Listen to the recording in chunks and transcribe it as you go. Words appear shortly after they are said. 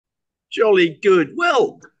Jolly good.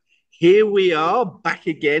 Well, here we are back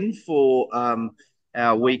again for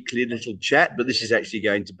our weekly little chat, but this is actually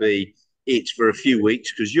going to be it for a few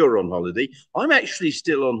weeks because you're on holiday. I'm actually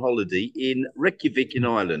still on holiday in Reykjavik in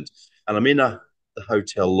Ireland, and I'm in the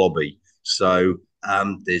hotel lobby. So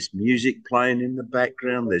there's music playing in the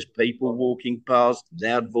background, there's people walking past,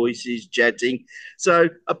 loud voices chatting. So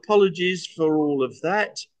apologies for all of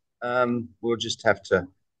that. We'll just have to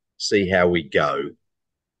see how we go.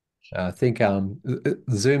 I think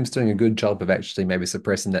Zoom's doing a good job of actually maybe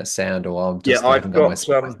suppressing that sound, or I'm Yeah, just I I've haven't got my got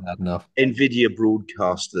speakers loud enough. NVIDIA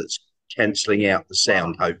broadcast that's cancelling out the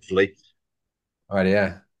sound, hopefully. All right,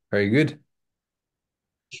 yeah, very good.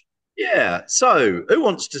 Yeah, so who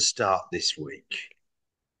wants to start this week?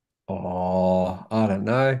 Oh, I don't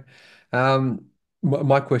know.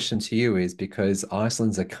 My question to you is because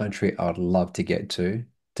Iceland's a country I'd love to get to,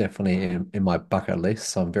 definitely in my bucket list.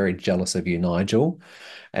 So I'm very jealous of you, Nigel.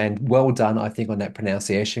 And well done, I think, on that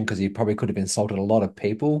pronunciation, because you probably could have insulted a lot of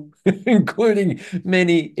people, including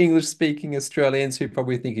many English-speaking Australians who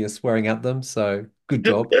probably think you're swearing at them. So good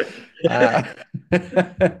job. Uh,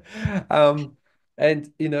 um,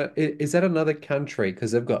 and is that another country?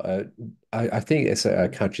 Because they've got I think it's a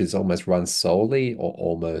country that's almost run solely or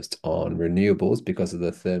almost on renewables because of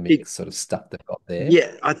the thermic It, sort of stuff they've got there.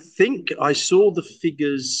 yeah, I think I saw the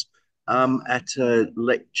figures at a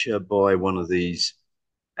lecture by one of these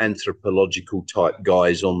anthropological type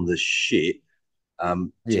guys on the ship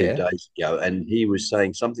two Yeah. days ago, and he was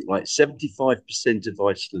saying something like 75% of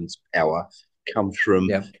Iceland's power comes from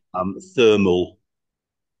Yeah. thermal.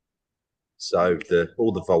 So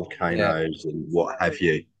all the Yeah. volcanoes and what have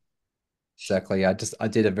you. Exactly. I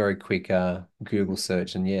did a very quick Google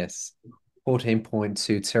search, and yes,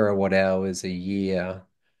 14.2 terawatt hours a year,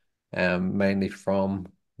 mainly from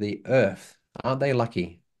the Earth. Aren't they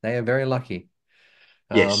lucky? They are very lucky.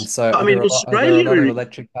 Yes. So I mean, are there a lot of Australia,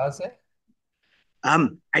 electric cars there?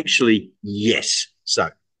 actually, yes. So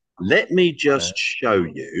let me Uh, just show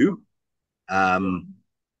you. Um,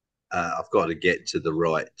 I've got to get to the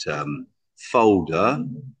right folder.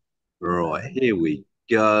 Right, here we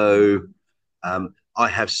go. I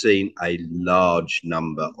have seen a large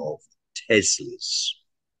number of Teslas.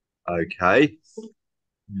 Okay.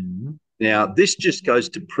 mhm. Now, this just goes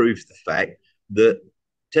to prove the fact that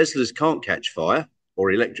Teslas can't catch fire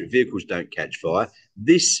or electric vehicles don't catch fire.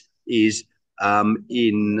 This is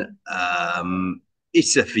in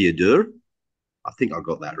Isafjordur. I think I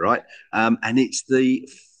got that right. And it's the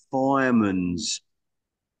fireman's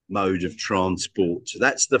mode of transport. So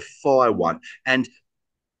that's the fire one. And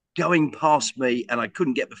going past me, and I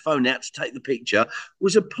couldn't get the phone out to take the picture,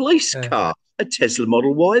 was a police Uh, car, a Tesla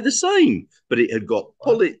Model Y, the same, but it had got what?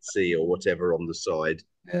 Polizzi or whatever on the side.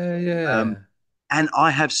 Yeah, Um, yeah. and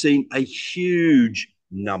I have seen a huge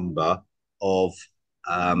number of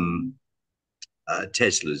um,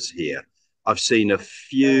 Teslas here. I've seen a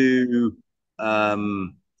few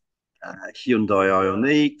um, Hyundai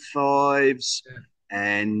Ioniq 5s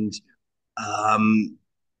and um,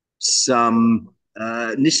 some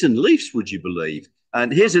Nissan Leafs, would you believe?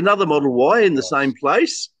 And here's another Model Y in the same Gosh.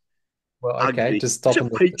 place. Well, okay, Ugly to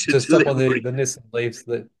wait to just stop on delivery. the Nissan Leafs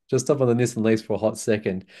that just stop on the Nissan Leafs for a hot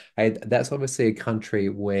second. Hey, that's obviously a country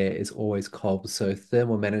where it's always cold, so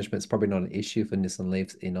thermal management is probably not an issue for Nissan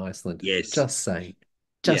Leafs in Iceland. Yes, Just saying.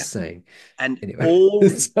 yeah. Just saying. And Anyway. all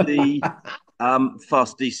the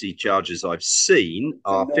fast DC chargers I've seen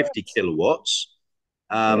are 50 kilowatts.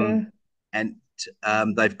 Um, Yeah,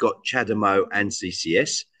 and they've got CHAdeMO and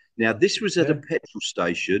CCS. Now, this was at a yeah. petrol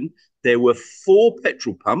station. There were four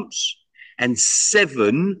petrol pumps and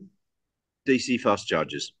seven DC fast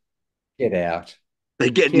chargers. Get out. They're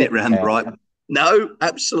getting it Get round out. right. No,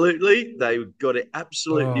 absolutely. They got it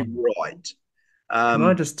absolutely Oh. right. Can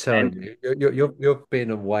I just tell And you, you've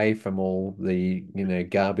been away from all the,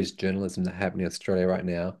 garbage journalism that happening in Australia right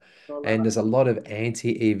now. And there's a lot of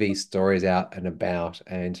anti-EV stories out and about.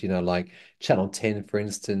 And, like Channel 10, for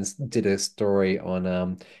instance, did a story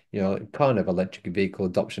on, kind of electric vehicle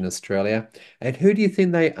adoption in Australia. And who do you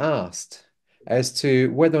think they asked as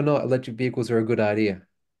to whether or not electric vehicles are a good idea?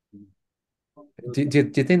 Do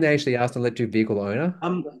you think they actually asked an electric vehicle owner?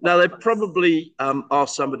 now they probably are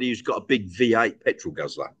somebody who's got a big V8 petrol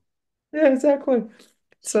guzzler. Yeah, exactly.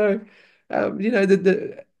 So, there's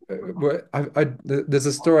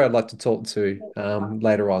a story I'd like to talk to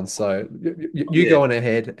later on. So you Yeah. go on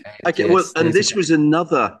ahead, and Okay. Well, yes, and there's a this was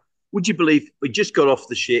another. Would you believe we just got off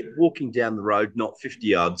the ship, walking down the road, not 50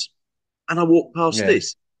 yards, and I walked past yeah,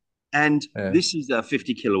 this. And yeah, this is a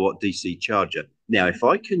 50 kilowatt DC charger. Now, if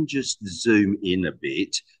I can just zoom in a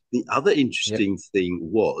bit, the other yep, interesting thing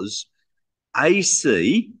was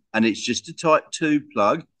AC, and it's just a Type 2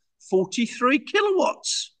 plug, 43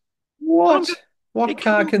 kilowatts. I'm going, What? What it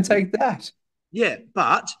car can't can be. take that? Yeah,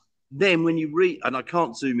 but then when you read, and I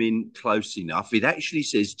can't zoom in close enough, it actually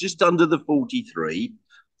says just under the 43,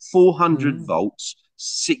 400 Mm. volts,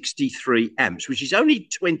 63 amps, which is only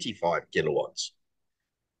 25 kilowatts.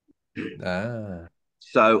 Ah,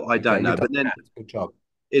 So I don't okay. You've know. done But then maths. Good job.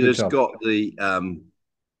 it Good has job. got the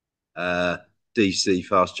uh, DC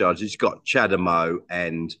fast charge. It's got CHAdeMO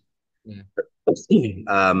and Yeah.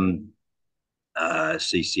 um,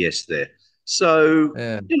 CCS there. So,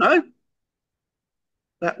 Yeah. you know,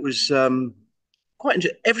 that was quite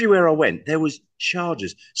interesting. Everywhere I went, there was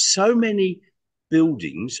chargers. So many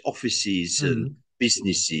buildings, offices, and Mm.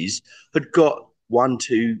 businesses had got one,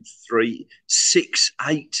 two, three, six,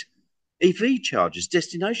 eight EV chargers,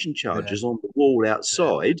 destination Yeah. chargers on the wall Yeah.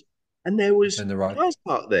 outside, and there You're was doing the right cars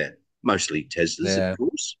thing. parked there, mostly Teslas, of Yeah.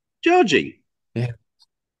 course, charging. Yeah.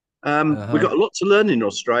 We've Uh-huh. got a lot to learn in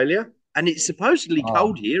Australia, and it's supposedly Oh,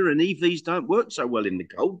 cold here, and EVs don't work so well in the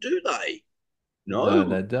cold, do they? no, No.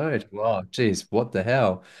 they don't. Wow, geez, what the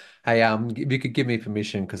hell? Hey, if you could give me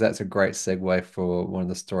permission, because that's a great segue for one of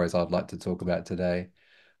the stories I'd like to talk about today.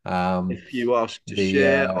 Um, If you ask to the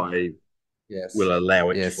share, I Yes, will allow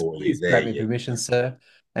it yes, for you. please There grant me you permission, sir.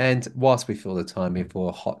 And whilst we fill the time here for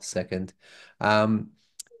a hot second, um,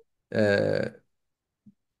 uh,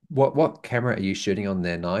 what camera are you shooting on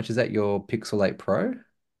there, Nige? Is that your Pixel 8 Pro?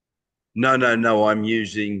 No, no, no. I'm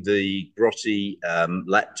using the Grotty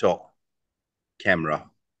laptop camera.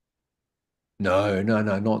 No, no,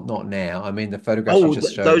 no, not now. I mean the photographs you Oh,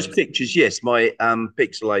 just showed those us. pictures. Yes, my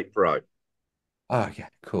Pixel 8 Pro. Oh, okay,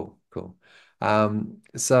 cool, cool.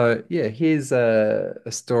 So yeah, here's a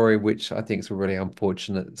story which I think is a really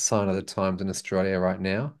unfortunate sign of the times in Australia right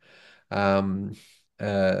now. Um,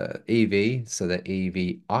 EV, so the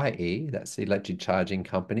EVIE, that's the electric charging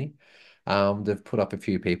company. They've put up a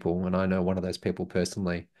few people, and I know one of those people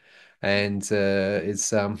personally. And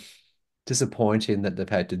it's disappointing that they've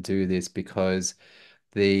had to do this because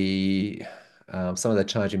the some of the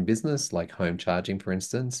charging business, like home charging, for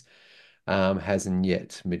instance, hasn't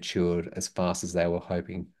yet matured as fast as they were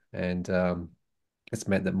hoping. And it's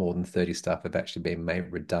meant that more than 30 staff have actually been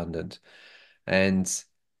made redundant. And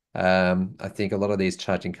I think a lot of these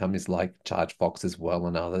charging companies like ChargeFox as well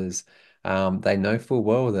and others, they know full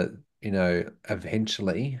well that,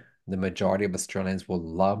 eventually the majority of Australians will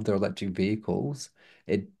love their electric vehicles.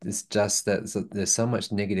 It's just that there's so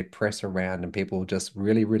much negative press around and people are just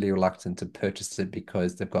really, really reluctant to purchase it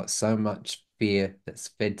because they've got so much fear that's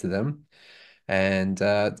fed to them. And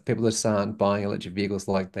people just aren't buying electric vehicles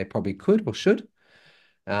like they probably could or should.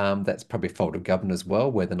 That's probably a fault of government as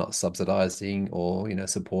well, where they're not subsidizing or,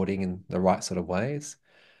 supporting in the right sort of ways.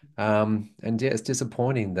 And yeah, it's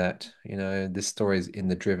disappointing that, this story is in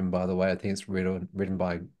the Driven, by the way. I think it's written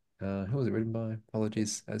by, who was it written by?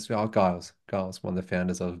 Apologies. It's Giles. Giles, one of the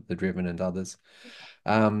founders of the Driven and others.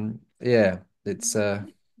 Yeah, it's a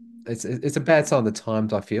bad sign of the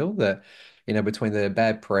times, I feel, that, between the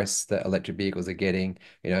bad press that electric vehicles are getting,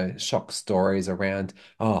 shock stories around,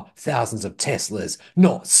 oh, thousands of Teslas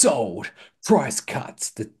not sold, price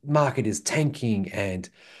cuts, the market is tanking, and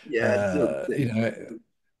Yeah. Look,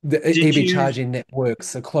 the did EV you? charging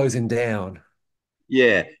networks are closing down.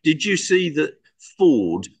 Yeah. Did you see that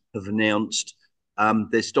Ford have announced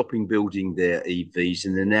they're stopping building their EVs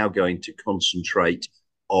and they're now going to concentrate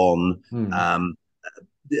on Hmm. um,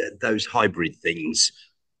 those hybrid things,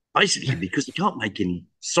 basically because they can't make any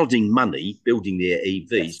sodding money building their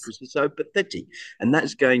EVs Yes. because they're so pathetic. And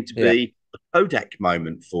that's going to Yeah, be a Kodak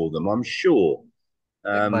moment for them, I'm sure.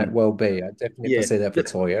 it might Um, well be. I definitely yeah. foresee that for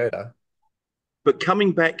Toyota. But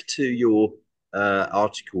coming back to your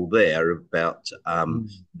article there about Hmm.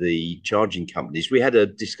 the charging companies, we had a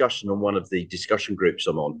discussion on one of the discussion groups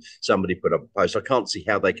I'm on. Somebody put up a post. I can't see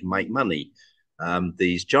how they can make money.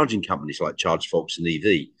 These charging companies like ChargeFox and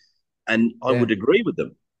EV, and I Yeah. would agree with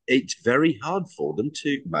them. It's very hard for them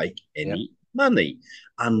to make Yep. any money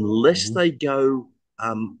unless Hmm. they go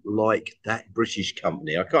like that British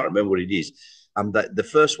company. I can't remember what it is. That the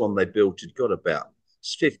first one they built had got about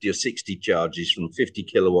 50 or 60 charges from 50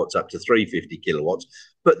 kilowatts up to 350 kilowatts.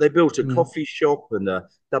 But they built a Hmm. coffee shop and a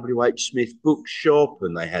WH Smith bookshop,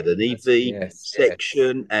 and they had an EV Yes, yes.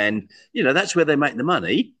 section. And, that's where they make the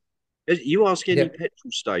money. You ask any Yep.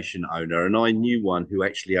 petrol station owner, and I knew one who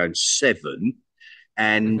actually owned seven.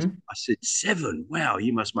 And Hmm. I said, Seven? Wow,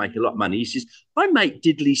 you must make a lot of money. He says, I make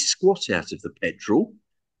diddly squat out of the petrol,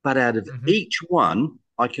 but out of Hmm. each one,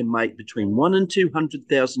 I can make between one and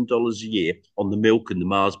 $200,000 a year on the milk and the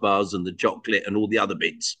Mars bars and the chocolate and all the other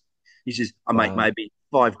bits. He says, I make Wow. maybe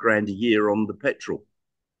 5 grand a year on the petrol.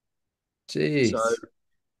 So Jeez.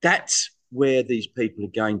 that's where these people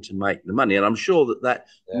are going to make the money. And I'm sure that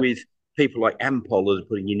Yeah. with people like Ampol that are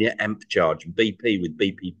putting in your amp charge, BP with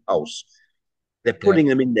BP Pulse, they're Yeah. putting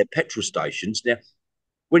them in their petrol stations. Now,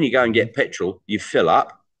 when you go and Hmm. get petrol, you fill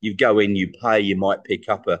up, you go in, you pay, you might pick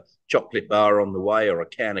up a chocolate bar on the way or a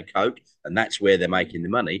can of Coke, and that's where they're making the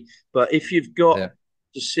money. But if you've got Yeah.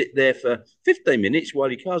 to sit there for 15 minutes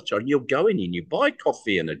while your car's charging, you'll go in and you buy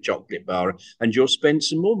coffee and a chocolate bar, and you'll spend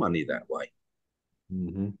some more money that way.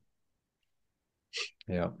 Hmm.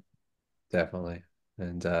 Yeah, definitely.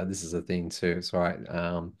 And this is the thing too. It's right.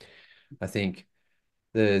 I think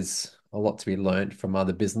there's a lot to be learned from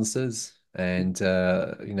other businesses, and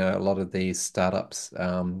a lot of these startups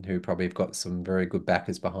who probably have got some very good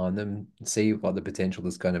backers behind them see what the potential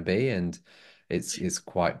is going to be, and it's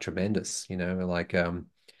quite tremendous. Like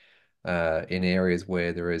in areas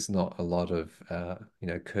where there is not a lot of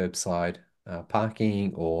curbside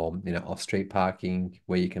parking or off-street parking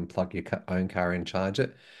where you can plug your own car and charge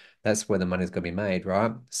it. That's where the money's going to be made,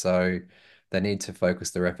 right? So they need to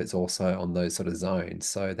focus their efforts also on those sort of zones.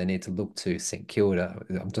 So they need to look to St Kilda.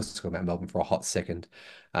 I'm just talking about Melbourne for a hot second.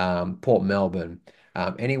 Port Melbourne,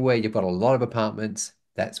 anywhere you've got a lot of apartments,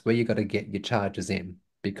 that's where you got to get your charges in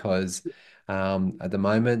because at the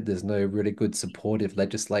moment, there's no really good supportive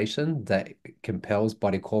legislation that compels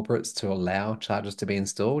body corporates to allow chargers to be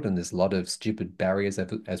installed, and there's a lot of stupid barriers,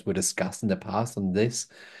 as we discussed in the past on this.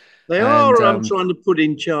 They And are trying to put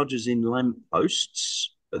in charges in lamp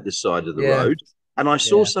posts at the side of the yeah, road. And I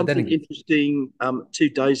saw yeah, but then something again, interesting 2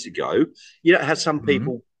 days ago. You know how some mm,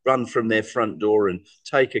 people run from their front door and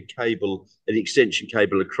take a cable, an extension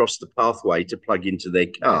cable across the pathway to plug into their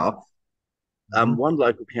yeah, car. hmm, One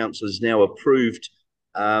local council has now approved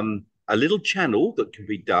a little channel that can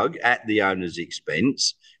be dug at the owner's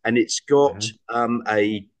expense, and it's got hmm,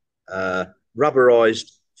 a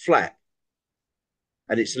rubberized flap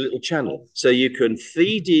and it's a little channel. So you can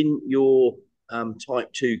feed in your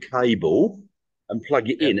Type 2 cable and plug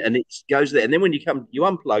it yeah. in, and it goes there. And then when you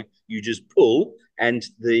unplug, you just pull, and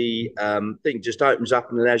the thing just opens up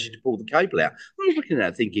and allows you to pull the cable out. I was looking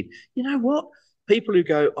at that thinking, you know what? People who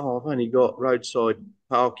go, oh, I've only got roadside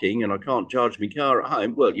parking and I can't charge my car at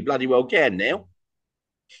home. Well, you bloody well can now.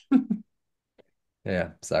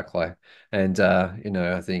 Yeah, exactly. And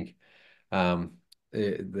I think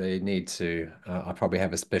they need to I probably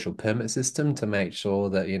have a special permit system to make sure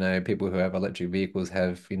that people who have electric vehicles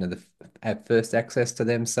have the have first access to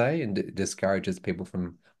them, say, and it discourages people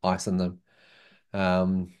from icing them.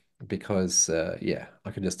 Because yeah,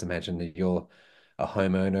 I can just imagine that you're a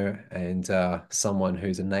homeowner and someone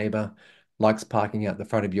who's a neighbor likes parking out the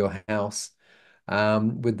front of your house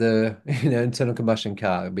with the internal combustion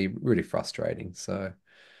car. It'd be really frustrating. So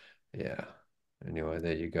yeah. Anyway,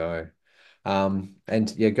 there you go.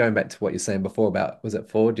 And yeah, going back to what you're saying before about was it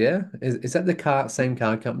Ford? Yeah, is that the same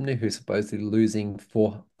car company who's supposedly losing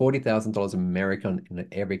 $40,000 American in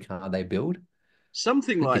every car they build? I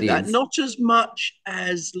Something think it like that. is. Not as much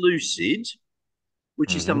as Lucid,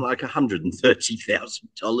 which is something Hmm. like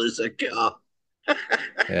 $130,000 a car.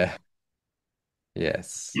 Yeah.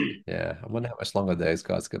 Yes. Yeah. I wonder how much longer those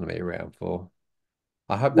guys are going to be around for.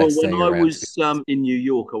 I hope they Well, when stay I around to be was honest. in New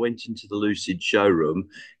York, I went into the Lucid showroom,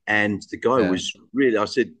 and the guy Yeah. was really. I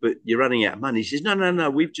said, "But you're running out of money." He says, "No, no, no.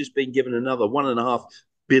 We've just been given another $1.5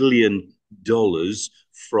 billion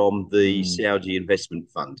from the Mm. Saudi investment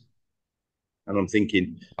fund." And I'm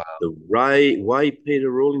thinking, Wow. the way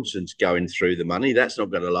Peter Rawlinson's going through the money, that's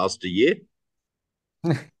not going to last a year.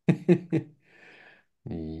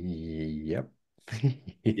 Yep.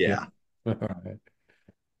 Yeah. Yep. All right.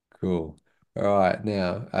 Cool. All right.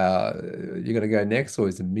 Now, you gonna go next, or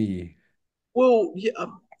is it me? Well, yeah.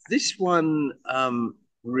 This one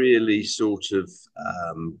really sort of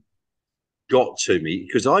got to me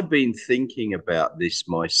because I've been thinking about this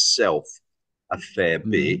myself a fair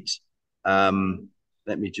Hmm. bit. Um,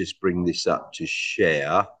 Let me just bring this up to share.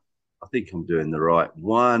 I think I'm doing the right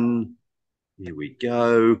one. Here we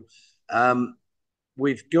go.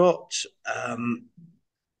 We've got um,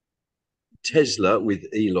 Tesla with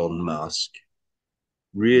Elon Musk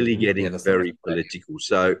really Hmm. Yeah, getting that's not very going away. political.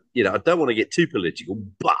 So, I don't want to get too political,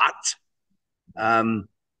 but Um,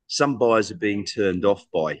 some buyers are being turned off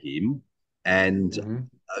by him. And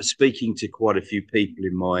Hmm. speaking to quite a few people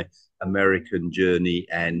in my American journey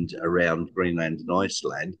and around Greenland and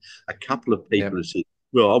Iceland, a couple of people Yep. have said,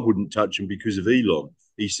 well, I wouldn't touch him because of Elon.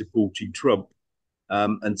 He's supporting Trump.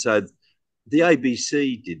 And so the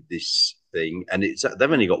ABC did this thing, and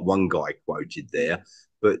they've only got one guy quoted there,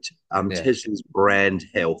 but Yeah. Tesla's brand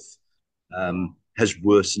health. has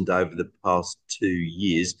worsened over the past 2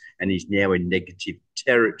 years and is now in negative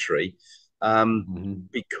territory Hmm.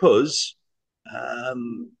 because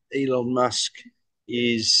Elon Musk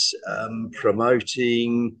is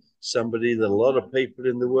promoting somebody that a lot of people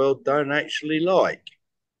in the world don't actually like.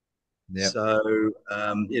 Yep. So,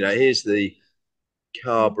 here's the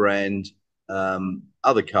car brand,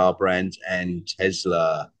 other car brands, and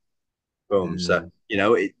Tesla. Boom. So,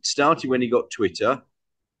 Mm. it started when he got Twitter,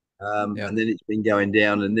 and Yep. then it's been going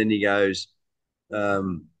down. And then he goes,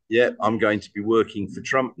 yeah, I'm going to be working for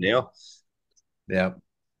Trump now. Yep.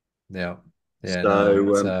 Yep. Yeah,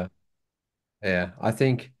 no, So, it's yeah, I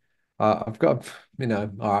think I've got, all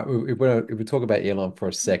right, if we talk about Elon for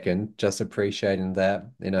a second, just appreciating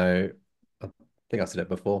that, I think I said it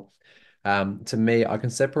before. To me, I can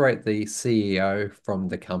separate the CEO from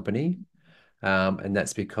the company. And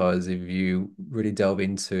that's because if you really delve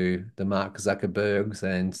into the Mark Zuckerbergs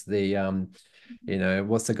and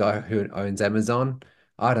what's the guy who owns Amazon?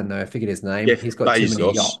 I don't know, I forget his name. Jeff He's got too many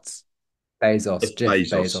Bezos, yachts. Bezos, Jeff Jeff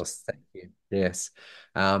Bezos. Bezos. Thank you. Yes.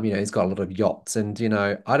 He's got a lot of yachts and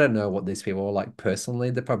I don't know what these people are like personally.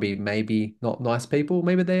 They're probably maybe not nice people.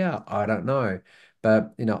 Maybe they are. I don't know.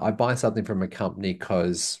 But I buy something from a company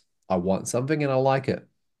because I want something and I like it.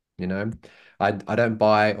 You know, I don't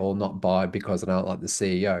buy or not buy because I don't like the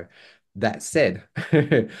CEO. That said,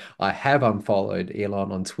 I have unfollowed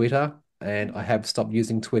Elon on Twitter and I have stopped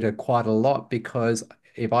using Twitter quite a lot because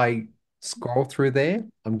if I scroll through there,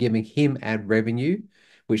 I'm giving him ad revenue,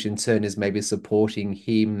 which in turn is maybe supporting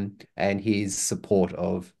him and his support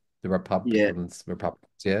of the Yeah. Republicans.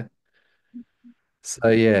 Yeah. So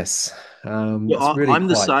yes, Well, it's really I'm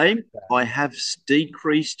the quite same. bad. I have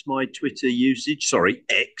decreased my Twitter usage, sorry,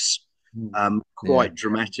 X, Mm. Yeah. quite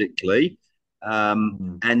dramatically.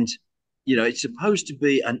 Mm. And, it's supposed to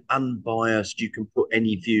be an unbiased, you can put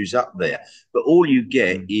any views up there, but all you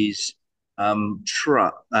get Mm. is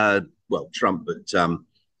Trump, but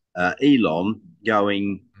Elon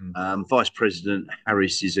going, Mm. Vice President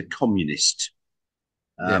Harris is a communist.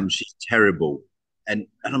 Yeah. She's terrible. And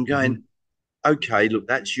I'm Hmm. going, okay, look,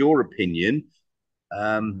 that's your opinion.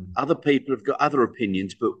 Mm. Other people have got other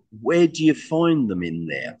opinions, but where do you find them in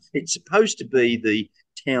there? It's supposed to be the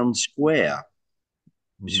town square,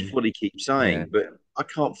 which is Hmm. what he keeps Yeah, saying, but I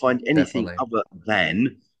can't find anything definitely. other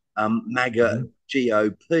than MAGA Hmm.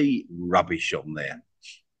 GOP rubbish on there.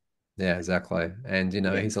 Yeah, exactly. And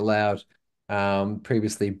Yeah, he's allowed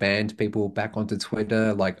previously banned people back onto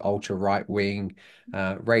Twitter, like ultra right wing,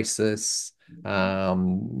 racists.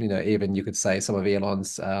 Even you could say some of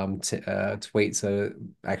Elon's t tweets are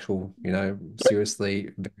actual, seriously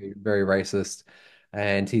very, very racist.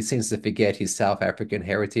 And he seems to forget his South African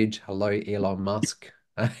heritage. Hello, Elon Musk.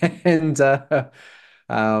 And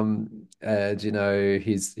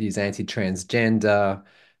he's anti-transgender.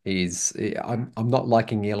 I'm not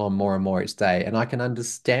liking Elon more and more each day, and I can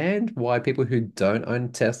understand why people who don't own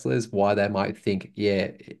Teslas, why they might think,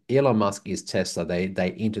 yeah, Elon Musk is Tesla.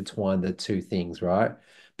 They intertwine the two things, right?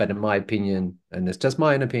 But in my opinion, and it's just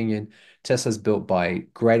my own opinion, Tesla's built by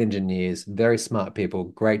great engineers, very smart people,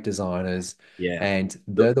 great designers, yeah. and Look,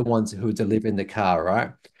 they're the ones who deliver in the car,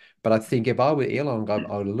 right? But I think if I were Elon,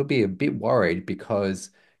 I would be a bit worried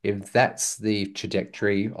because if that's the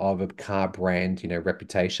trajectory of a car brand,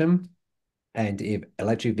 reputation, and if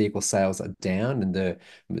electric vehicle sales are down and they're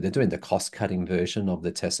doing the cost-cutting version of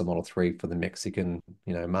the Tesla Model 3 for the Mexican,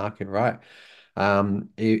 market, right?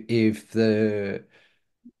 If the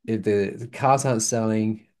cars aren't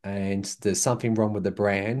selling and there's something wrong with the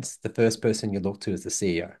brand, the first person you look to is the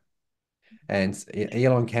CEO. And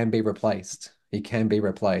Elon can be replaced. He can be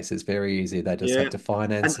replaced. It's very easy. They just yeah. have to And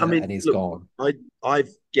finance I it mean, and he's look, gone. I've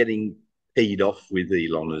getting peed off with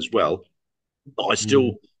Elon as well. I Mm,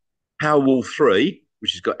 still Powerwall 3,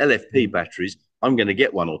 which has got LFP mm. batteries, I'm going to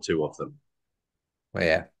get one or two of them. Well,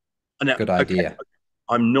 yeah, And now, good okay, idea.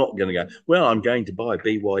 I'm not going to go, well, I'm going to buy a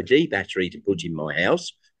BYD battery to put in my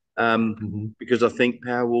house Hmm. because I think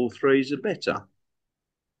Powerwall 3s are better.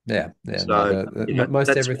 Yeah, yeah, no, So, most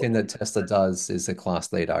that's what, everything that Tesla does is a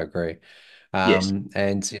class lead. I agree. yes,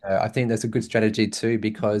 And I think that's a good strategy too,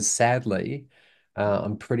 because sadly,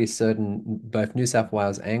 I'm pretty certain both New South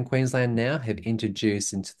Wales and Queensland now have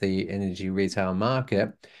introduced into the energy retail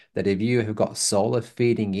market that if you have got solar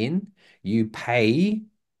feeding in, you pay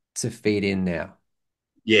to feed in now.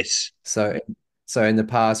 yes, So, so in the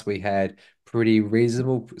past we had pretty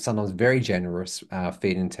reasonable, sometimes very generous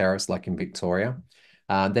feed-in tariffs, like in Victoria.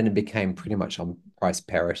 Then it became pretty much on price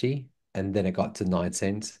parity, and then it got to 9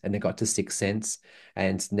 cents, and it got to 6 cents,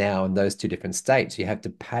 and now in those two different states, you have to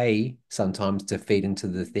pay sometimes to feed into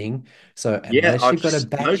the thing. So yeah, unless you've got a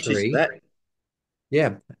noticed battery, that.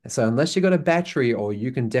 Yeah. So unless you got a battery or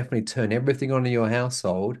you can definitely turn everything on in your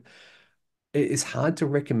household, it's hard to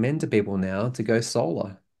recommend to people now to go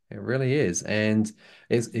solar. It really is. And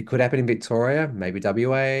it could happen in Victoria, maybe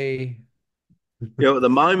WA. At the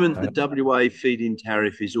moment, the Don't- WA feed-in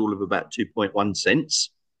tariff is all of about 2.1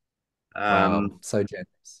 cents. Wow, Um, so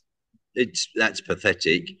generous. that's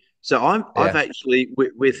pathetic. So I've Yeah. actually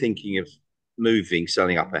we're thinking of moving,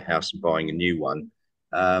 selling up a house and buying a new one.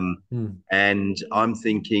 Um, Hmm. and I'm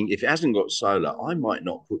thinking if it hasn't got solar, I might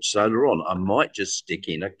not put solar on. I might just stick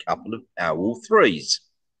in a couple of Powerwall threes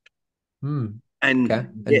Hmm. Okay.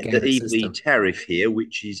 and And get game the the EV system. tariff here,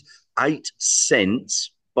 which is 8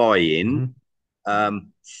 cents buy-in Hmm.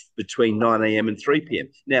 um, between 9 a.m. and 3 p.m.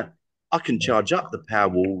 Now, I can charge up the power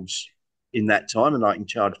walls in that time and I can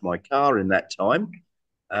charge my car in that time.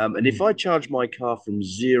 And if Hmm. I charge my car from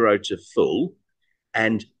zero to full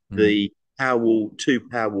and Hmm. the Powerwall, two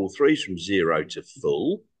Powerwall threes from zero to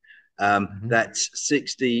full, Hmm. that's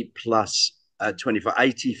 60 plus 25,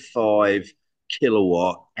 85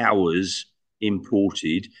 kilowatt hours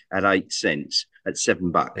imported at 8 cents at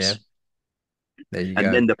Yeah. $7. There you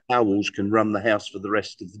And go. then the Powells can run the house for the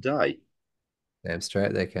rest of the day. Damn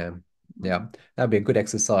straight they can. Yeah. That'd be a good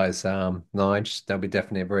exercise, Nige. That'll be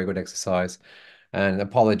definitely a very good exercise. And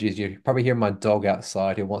apologies, you probably hear my dog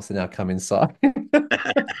outside who wants to now come inside.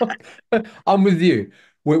 I'm with you.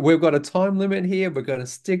 We've got a time limit here. We're going to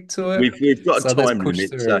stick to it. We've got So a let's time push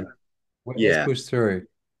limit, so through. Let's yeah. push through.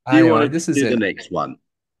 Do you want Anyway, to this is do the it. next one?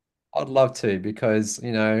 I'd love to because,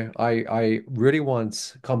 I really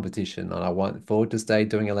want competition and I want Ford to stay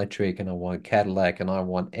doing electric and I want Cadillac and I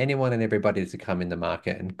want anyone and everybody to come in the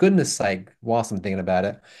market. And goodness sake, whilst I'm thinking about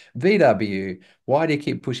it, VW, why do you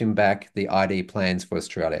keep pushing back the ID plans for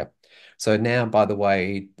Australia? So now, by the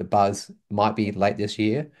way, the Buzz might be late this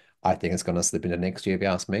year. I think it's going to slip into next year if you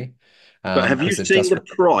ask me. But have you Because it seen just, the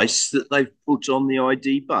price that they've put on the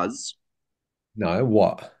ID Buzz? no,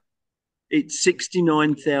 what? It's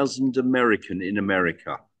 69,000 American in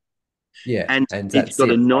America. Yeah, And and it's that's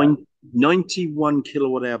got a it, right? 91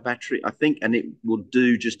 kilowatt hour battery, I think, and it will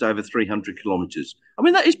do just over 300 kilometers. I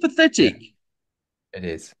mean, that is Yeah, pathetic. it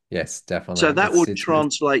is. Yes, So definitely. that would It's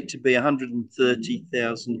translate to be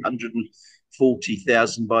 130,000,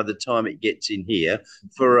 140,000 by the time it gets in here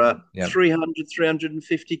for a yeah. 300,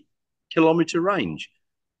 350 kilometer range.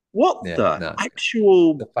 What Yeah, the no,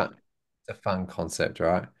 actual? it's a fun concept,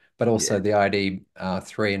 right? But also Yeah. the ID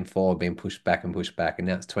 3 and 4 being pushed back, and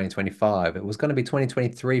now it's 2025. It was going to be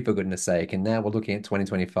 2023 for goodness sake, and now we're looking at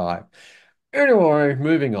 2025. Anyway,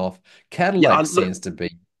 moving off. Yeah. Cadillac Look, seems to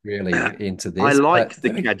be really into I this, like but the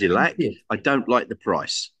they're Cadillac. expensive. I don't like the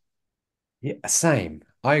price. Yeah, same.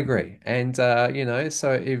 I agree. And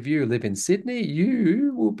so if you live in Sydney,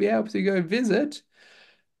 you will be able to go visit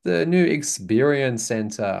the new Experience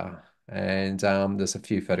Center. And there's a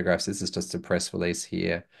few photographs. This is just a press release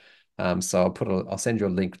here. So I'll send you a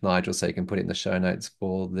link, Nigel, so you can put it in the show notes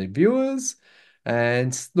for the viewers.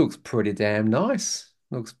 And looks pretty damn nice.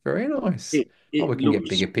 Looks very nice. Oh, It we can get looks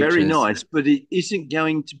bigger very pictures. nice, but it isn't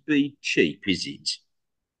going to be cheap, is it?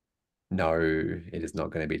 No, it is not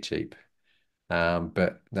going to be cheap.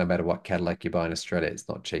 But no matter what Cadillac you buy in Australia, it's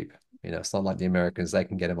not cheap. It's not like the Americans, they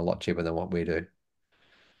can get them a lot cheaper than what we do.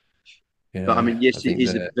 But I mean, I yes, it think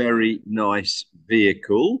is a that very nice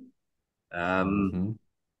vehicle. Um, mhm,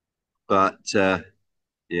 but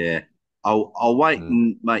yeah, I'll wait mm,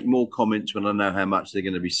 and make more comments when I know how much they're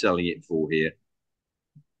going to be selling it for here.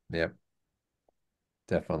 yeah.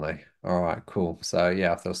 Definitely. All right, cool. So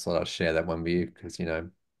yeah, I thought I'd share that one with you because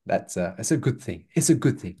that's it's a good thing. It's a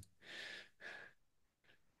good thing.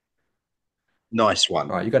 Nice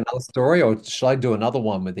one. All right, you got another story, or should I do another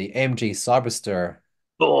one with the MG Cyberster?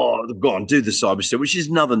 Oh, go on, do the Cyberster, which is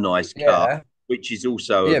another nice car, Yeah, which is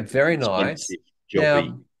also a yeah, very nice. expensive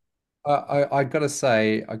jobby. Now, I gotta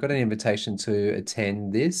say, I got an invitation to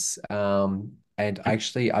attend this. And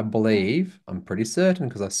actually, I believe I'm pretty certain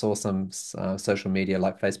because I saw some social media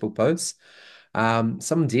like Facebook posts.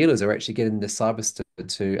 Some dealers are actually getting the Cyberster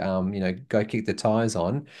to go kick the tires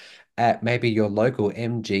on at maybe your local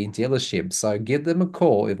MG dealership. So give them a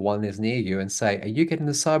call if one is near you and say, "Are you getting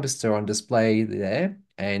the Cyberster on display there?"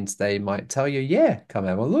 And they might tell you, "Yeah, come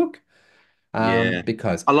have a look." Yeah,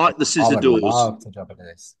 Because I like the I scissor would doors. love to jump into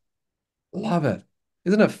this. Love it.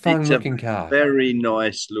 Isn't it a fun It's a looking car? very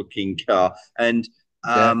nice looking car, and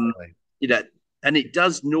um, Definitely. you know, and it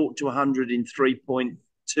does 0 to 100 in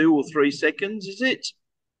 3.2 or 3 seconds. Is it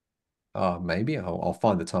Oh, maybe I'll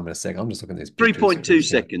find the time in a second. I'm just looking at these three pictures point two because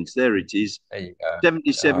seconds? There it is. there you go.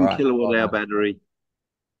 All 77 right. kilowatt Well hour done. battery.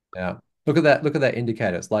 Yeah. Look at that. Look at that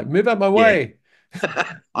indicator. It's like, move out my Yeah, way.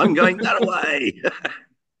 I'm going that way.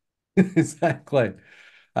 Exactly.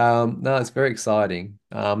 No, it's very exciting.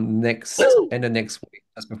 Next end of next week,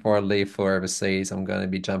 just before I leave for overseas, I'm going to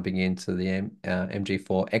be jumping into the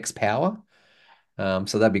MG4 X Power.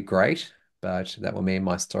 So that'd be great, but that will mean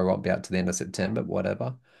my story won't be out to the end of September,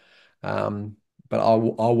 whatever. Um, but I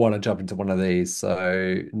want to jump into one of these.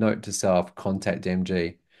 So note to self, contact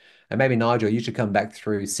MG. And maybe Nigel, you should come back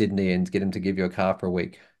through Sydney and get him to give you a car for a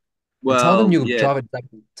week. And Well, yeah.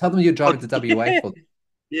 tell them you'll drive Oh, it to WA yeah. for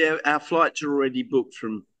Yeah, our flights are already booked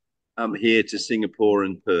from here to Singapore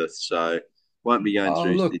and Perth, so won't be going Oh,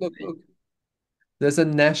 through look, Sydney. look. There's a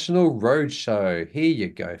national road show. Here you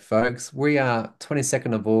go, folks. We are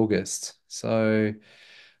 22nd of August. So,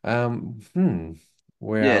 hmm,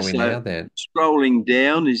 where Yeah, are we so now then? scrolling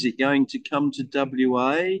down, is it going to come to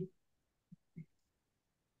WA?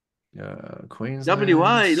 WA,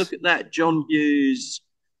 Queensland, look at that, John Hughes.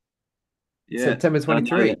 Yeah, September I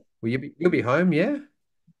know 23. that. Will you'll be home, yeah?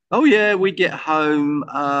 Oh yeah, we get home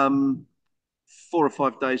 4 or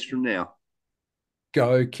 5 days from now.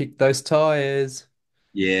 Go kick those tires.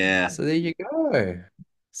 Yeah. So there you go.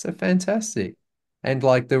 So fantastic. And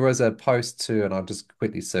like there was a post too, and I'll just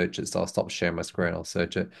quickly search it. So I'll stop sharing my screen. I'll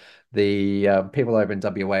search it. The people over in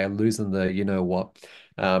WA are losing the you know what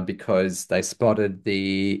because they spotted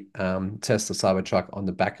the Tesla Cybertruck on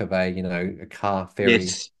the back of a a car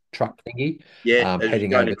ferry Yes. truck thingy Yeah, as you're heading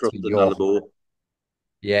going over across to the York. Nullarbor.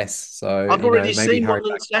 Yes. So I've already maybe seen hurry one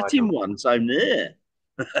and back, sat in Nigel. one, so yeah.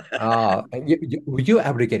 And you were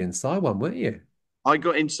able to get inside one, weren't you? I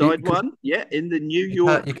got inside Because one, yeah, in the New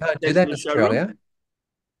York you can't do that Tesla in showroom. Australia.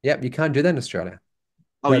 Yep, you can't do that in Australia.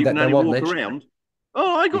 Oh, you can They only won't walk let you. around.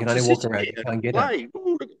 Oh, I You can got to only sit walk in around. it You and can't get in. play.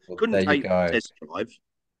 Ooh, Well, couldn't there you take go. test drive.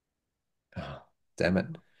 Oh, damn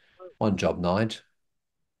it. One job, Nige.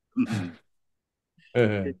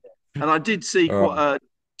 And I did see All quite right.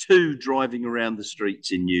 two driving around the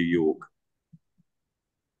streets in New York.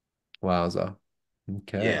 Wowza.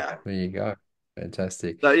 Okay. Yeah. There you go.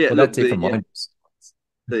 Fantastic. So yeah, Well, look, that's it the for yeah, mine.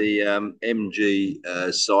 the MG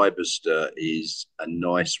Cyberster is a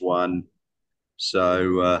nice one.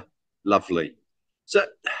 So lovely. So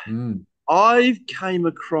Mm. I came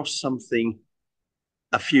across something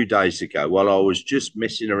a few days ago while I was just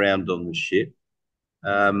messing around on the ship,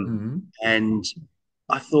 um, Mm. and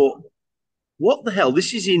I thought, what the hell?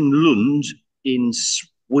 This is in Lund in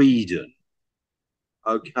Sweden,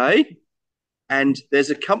 okay? And there's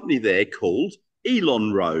a company there called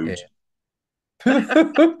Elon Road.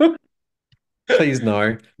 Yeah. Please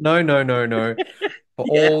no. No, no, no, no. For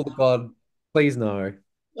Yeah. all the God, please no.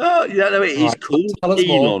 Oh, yeah, no, it All is right. called Tell us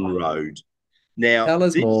more. Elon Road. Now, Tell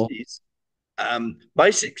us this more. is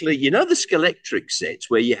basically, you know, the Skelectric sets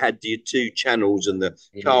where you had your two channels and the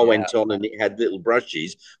car Yeah. went on and it had little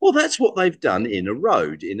brushes. Well, that's what they've done Yeah. in a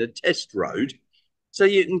road, in a test road. So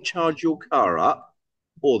you can charge your car up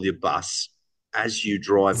or your bus as you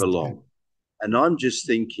drive along. And I'm just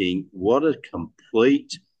thinking, what a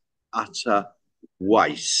complete, utter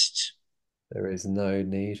waste. There is no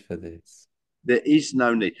need for this. There is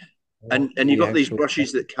no need. What And you've the got these actual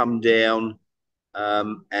brushes that come down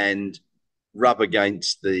and rub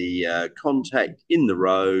against the contact in the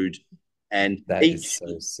road, and that is each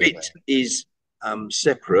so silly. bit is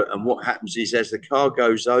separate. And what happens is, as the car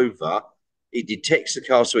goes over, it detects the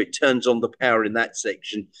car, so it turns on the power in that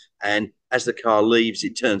section, and as the car leaves,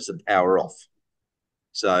 it turns the power off.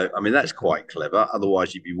 So, I mean, that's quite clever.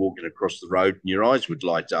 Otherwise, you'd be walking across the road and your eyes would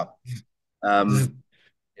light up. Um,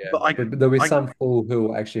 Yeah, but but there'll be I, some fool who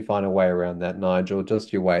will actually find a way around that, Nigel.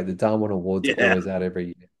 Just you wait. The Darwin Awards are yeah, always out every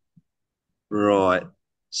year. right.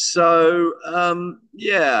 So,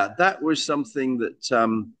 yeah, that was something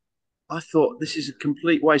that I thought this is a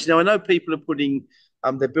complete waste. Now I know people are putting,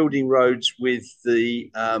 they're building roads with the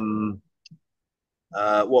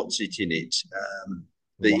what's it in it,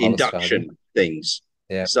 the Wireless charging. induction things,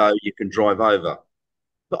 Yeah, so you can drive over.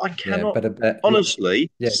 But I yeah, cannot yeah,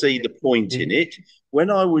 honestly yeah, see the point in yeah, it. When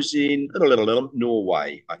I was in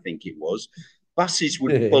Norway, I think it was, buses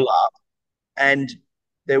would yeah, pull up and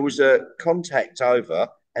there was a contact over,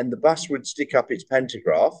 and the bus would stick up its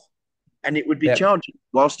pantograph, and it would be yeah. charging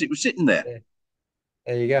whilst it was sitting there. Yeah.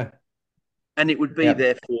 There you go. And it would be Yep,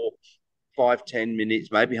 there for 5, 10 minutes,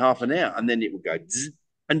 maybe half an hour, and then it would go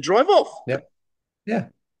and drive off. yep, yeah,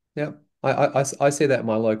 yep. I see that in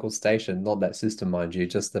my local station, not that system, mind you,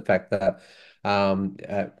 just the fact that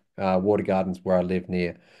at Water Gardens where I live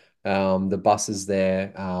near, the buses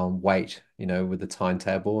there wait, with the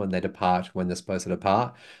timetable and they depart when they're supposed to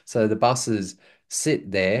depart. So the buses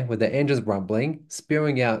sit there with their engines rumbling,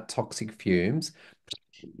 spewing out toxic fumes,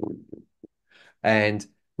 and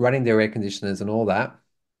running their air conditioners and all that.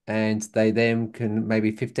 And they then can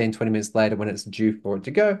maybe 15, 20 minutes later, when it's due for it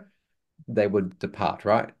to go, they would depart,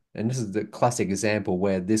 right? And this is the classic example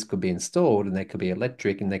where this could be installed and they could be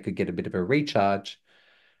electric and they could get a bit of a recharge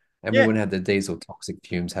and we Yeah. wouldn't have the diesel toxic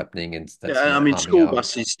fumes happening and that's, Yeah, I mean, harming school our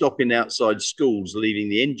buses stopping outside schools, leaving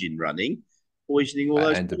the engine running, poisoning all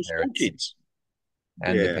those and the poor school parents kids.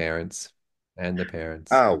 and the Yeah. parents and the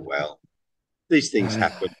parents. Oh, well, these things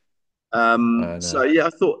happen. I So, know. yeah, I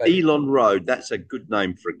thought But Elon Road, that's a good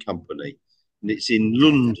name for a company. And it's in yeah,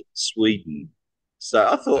 Lund, Sweden. So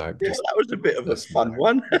I thought, no, yeah, that was a bit of a just fun no.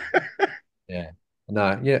 one. Yeah.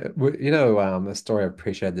 No, yeah, a story I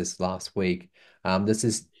appreciated this last week. This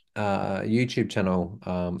is YouTube channel.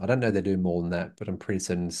 I don't know they do more than that, but I'm pretty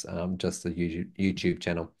certain it's just a YouTube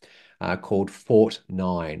channel called Fort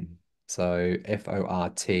Nine. So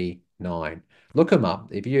FORT 9. Look them up.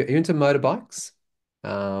 If you're into motorbikes,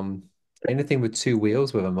 um, anything with two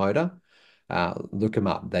wheels with a motor, look them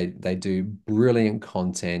up. They do brilliant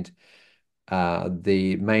content.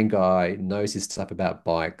 The main guy knows his stuff about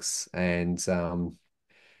bikes, and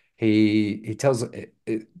he tells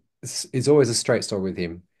it's always a straight story with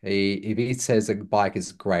him. If he says a bike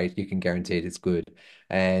is great, you can guarantee it's good.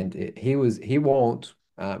 And he won't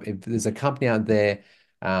if there's a company out there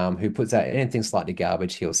who puts out anything slightly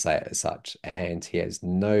garbage, he'll say it as such, and he has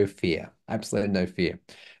no fear, absolutely no fear.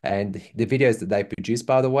 And the videos that they produce,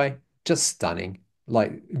 by the way, just stunning,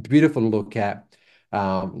 like beautiful to look at.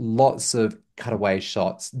 Lots of cutaway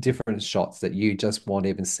shots, different shots that you just won't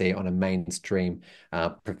even see on a mainstream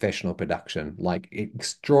professional production. Like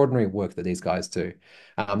extraordinary work that these guys do.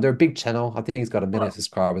 They're a big channel. I think he's got 1 million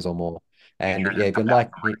subscribers or more. And yeah,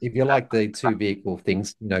 if you like the two vehicle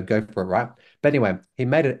things, go for it, right? But anyway, he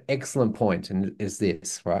made an excellent point, and is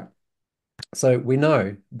this, right? So we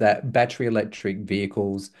know that battery electric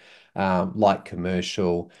vehicles, like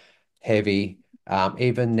commercial, heavy,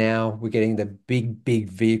 even now we're getting the big, big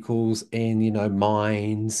vehicles in,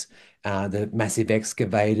 mines, the massive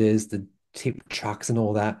excavators, the tip trucks and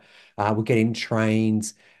all that. We're getting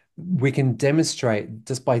trains. We can demonstrate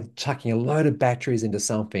just by chucking a load of batteries into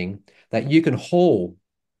something that you can haul,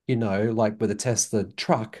 like with a Tesla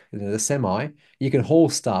truck, the semi, you can haul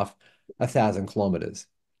stuff 1,000 kilometers.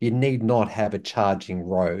 You need not have a charging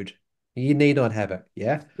road. You need not have it,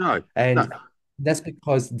 yeah? No, no. And that's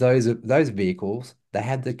because those vehicles, they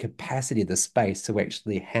had the capacity, the space to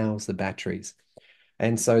actually house the batteries.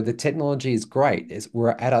 And so the technology is great.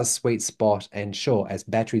 We're at our sweet spot, and sure, as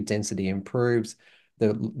battery density improves,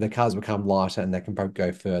 the cars become lighter and they can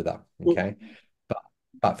go further. Well, Okay. But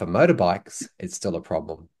but for motorbikes, it's still a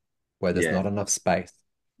problem where there's yeah, not enough space.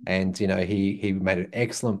 And he made an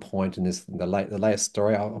excellent point in the latest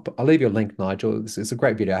story. I'll leave you a link, Nigel. It's a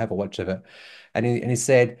great video. I have a watch of it. And he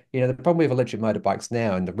said, the problem with electric motorbikes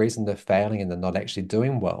now, and the reason they're failing and they're not actually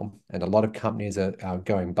doing well, and a lot of companies are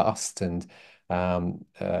going bust, and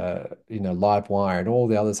Livewire and all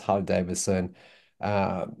the others, Harley Davidson,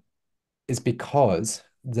 uh, is because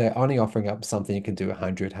they're only offering up something you can do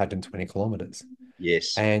 100, 120 kilometers.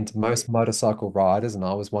 yes. And most motorcycle riders, and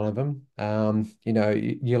I was one of them,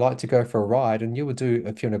 you like to go for a ride and you will do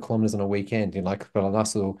a few hundred kilometers on a weekend. You like for a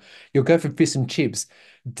nice little, you'll go for fish and chips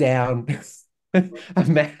down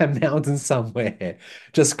a mountain somewhere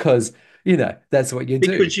just because, that's what you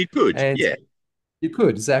do. Because you could, And yeah. you could,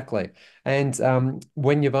 exactly. And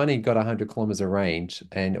when you've only got 100 kilometers of range,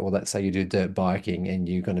 or let's say you do dirt biking and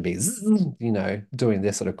you're going to be, doing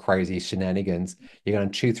this sort of crazy shenanigans, you're going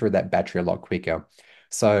to chew through that battery a lot quicker.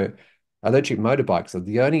 So electric motorbikes are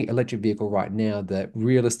the only electric vehicle right now that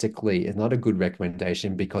realistically is not a good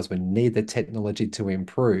recommendation because we need the technology to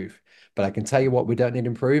improve. But I can tell you what we don't need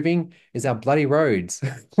improving is our bloody roads.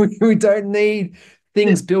 We don't need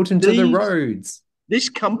things built into the These roads. this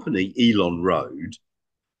company, Elon Road,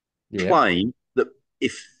 Yep. claim that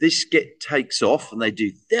if this get takes off and they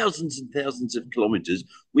do thousands and thousands of kilometers,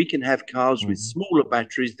 we can have cars with Mhm. smaller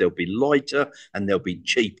batteries, they'll be lighter and they'll be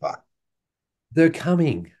cheaper. They're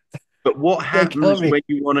coming. But what They're happens coming. when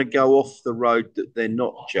you want to go off the road that they're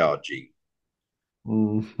not charging?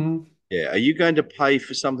 Yeah, are you going to pay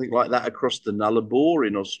for something like that across the Nullarbor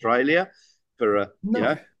in Australia for a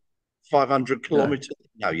No, 500 no, kilometers?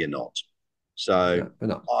 No, you're not. So no,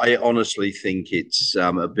 no. I honestly think it's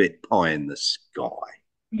a bit pie in the sky.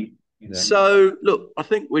 Yeah, So look, I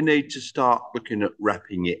think we need to start looking at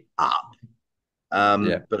wrapping it up.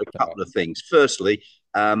 yeah. But a All right. couple of things. Firstly,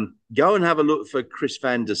 go and have a look for Chris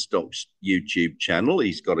van der Stok's YouTube channel.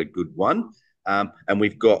 He's got a good one. And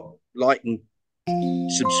we've got like and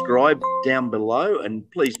subscribe down below. And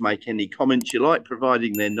please make any comments you like,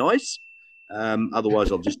 providing they're nice.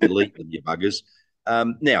 Otherwise, I'll just delete them, you buggers.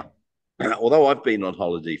 Now, although I've been on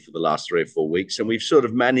holiday for the last 3 or 4 weeks, and we've sort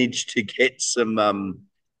of managed to get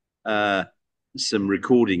uh, some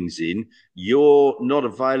recordings in, you're not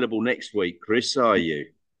available next week, Chris, are you?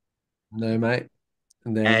 No, mate.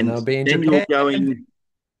 And then And I'll be in then you're Japan. going.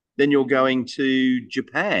 Then you're going to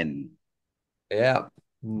Japan Yeah.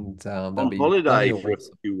 And that'll on be holiday bloody for a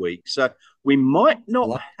awesome. few weeks. So we might not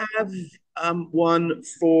Love. have one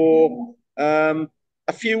for a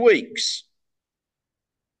few weeks.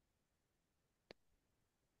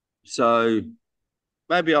 So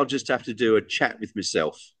maybe I'll just have to do a chat with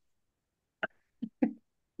myself.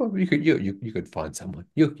 Well, you could find someone.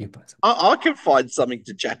 You find someone. I can find something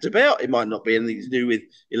to chat about. It might not be anything to do with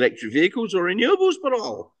electric vehicles or renewables, but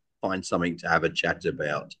I'll find something to have a chat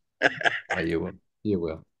about. Oh, you will. You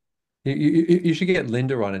will. You should get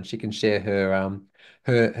Linda on and she can share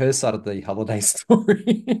her side of the holiday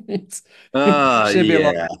story. She'll be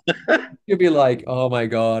like Yeah. she'll be like, oh my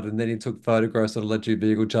God, and then he took photographs of an electric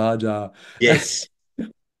vehicle charger. Yes.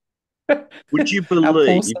 Would you Our poor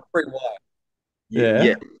believe? suffering wife. Yeah,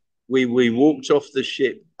 Yeah. we walked off the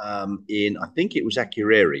ship in I think it was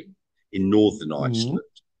Akureyri in northern Mhm. Iceland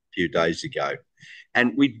a few days ago,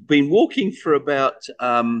 and we'd been walking for about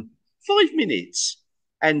 5 minutes,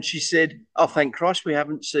 and she said, "Oh, thank Christ, we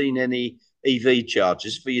haven't seen any EV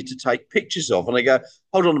chargers for you to take pictures of." And I go,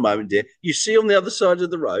 "Hold on a moment, dear. You see on the other side of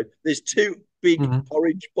the road, there's two big Mhm.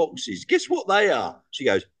 orange boxes. Guess what they are?" She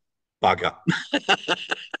goes, "Bugger."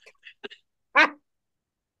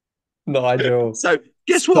 Nigel, So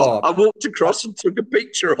guess what? I stop. walked Uh, across and took a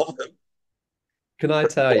picture of them. Can I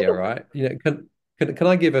tell you, right? Can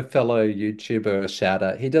I give a fellow YouTuber a shout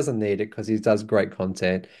out? He doesn't need it because he does great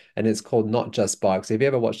content, and it's called Not Just Bikes. Have you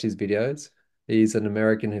ever watched his videos? He's an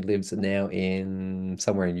American who lives now in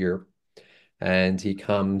somewhere in Europe, and he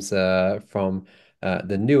comes from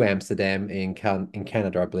the New Amsterdam in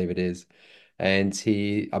Canada, I believe it is. And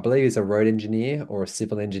I believe he's a road engineer or a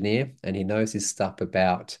civil engineer, and he knows his stuff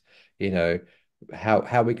about, you know,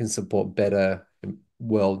 how we can support better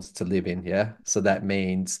worlds to live in. Yeah, so that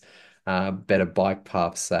means better bike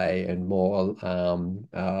paths, say, and more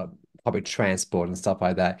public transport and stuff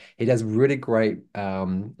like that. He does really great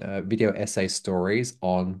video essay stories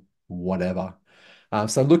on whatever.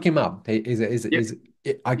 So look him up. Yep.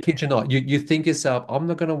 I kid you not. You think yourself, I'm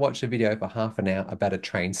not going to watch a video for half an hour about a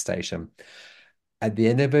train station. At the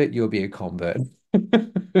end of it, you'll be a convert.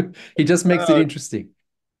 He just makes it Oh, interesting.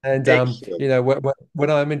 And excellent. when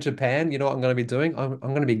I'm in Japan, you know what I'm going to be doing? I'm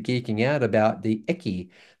going to be geeking out about the eki.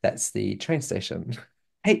 That's the train station.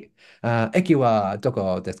 Hey, eki wa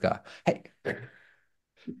doko desu ka? Hey,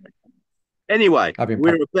 Anyway, I've been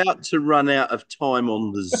we're practicing. about to run out of time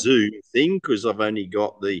on the Zoom thing because I've only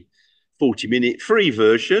got the 40-minute free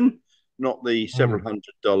version, not the several Mm.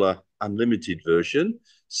 $100 unlimited version.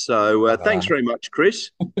 So thanks Uh, very much,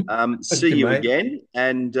 Chris. See thank you, you mate. again.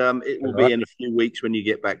 And it All will be right. in a few weeks when you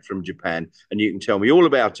get back from Japan and you can tell me all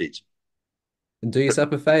about it. And do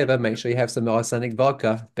yourself a favor, make sure you have some Icelandic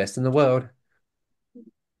vodka, best in the world.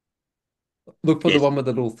 Look for the Yes. one with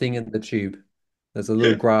the little thing in the tube. There's a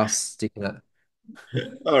little grass sticking out.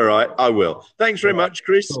 All right, I will. Thanks very All right. much,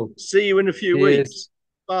 Chris. Cool. See you in a few Cheers. weeks.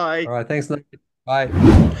 Bye. All right. Thanks, Nate. Bye.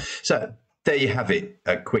 So there you have it,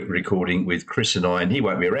 a quick recording with Chris and I, and he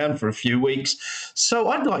won't be around for a few weeks. So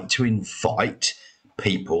I'd like to invite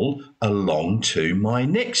people along to my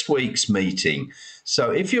next week's meeting.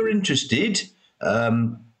 So if you're interested,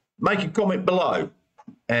 make a comment below,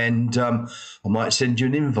 and I might send you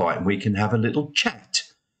an invite and we can have a little chat.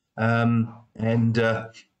 And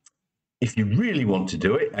if you really want to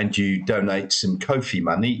do it and you donate some Kofi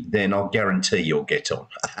money, then I'll guarantee you'll get on.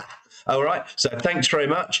 All right. So thanks very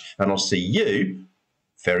much, and I'll see you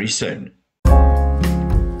very soon.